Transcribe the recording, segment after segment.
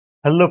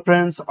Hello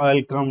friends,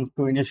 welcome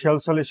to Initial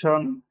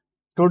Solution.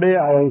 Today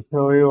I will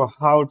show you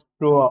how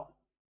to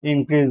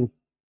increase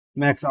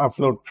max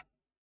upload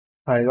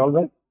size.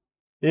 Alright,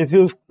 if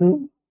you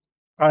see,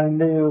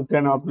 kindly you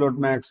can upload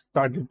max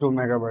 32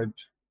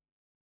 megabytes.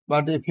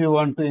 But if you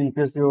want to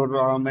increase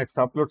your max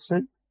upload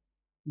size,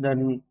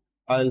 then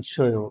I'll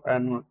show you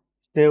and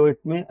stay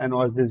with me and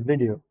watch this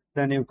video.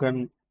 Then you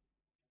can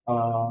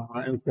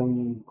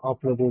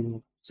upload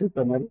in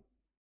cPanel.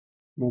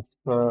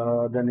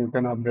 Then you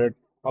can update.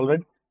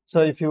 Alright. So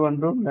if you want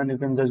to, then you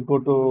can just go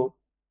to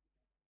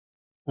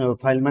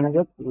file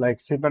manager like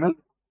cPanel.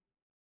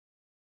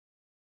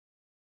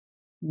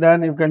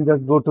 Then you can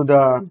just go to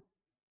the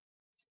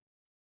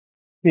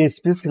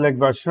PHP select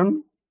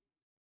version.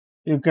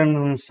 You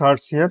can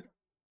search here.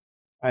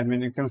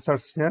 You can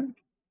search here.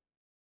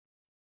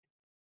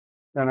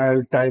 Then I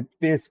will type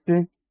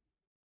PHP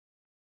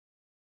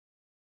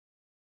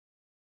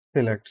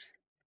select.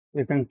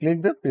 You can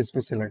click the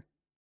PHP select.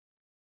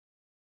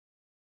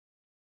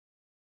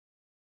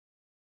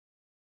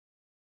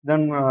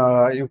 Then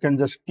you can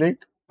just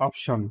click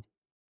option.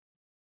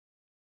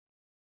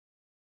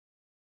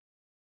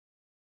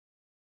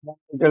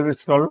 It will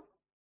scroll.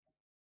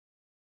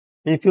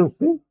 If you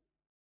see,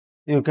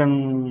 you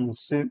can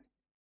see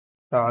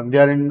they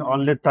are in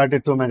only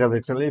 32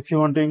 megapixel. If you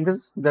want to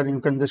increase, then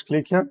you can just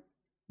click here.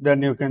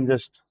 Then you can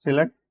just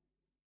select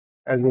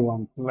as you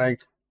want.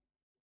 Like,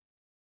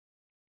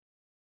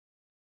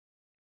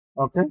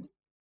 okay.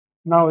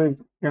 Now we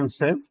can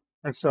save.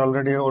 It's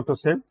already auto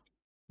save.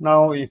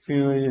 Now if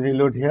you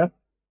reload here,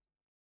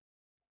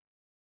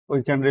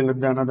 we can reload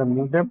the another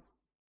new tab.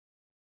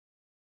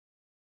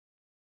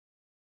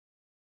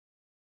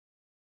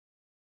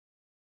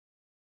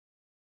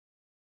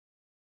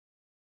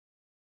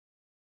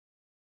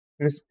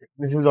 This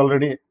is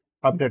already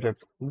updated.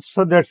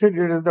 So that's it.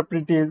 It is the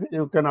pretty easy.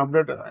 You can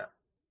update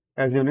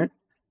as you need.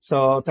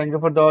 So thank you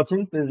for the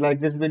watching. Please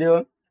like this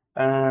video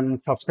and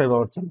subscribe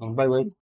our channel. Bye bye.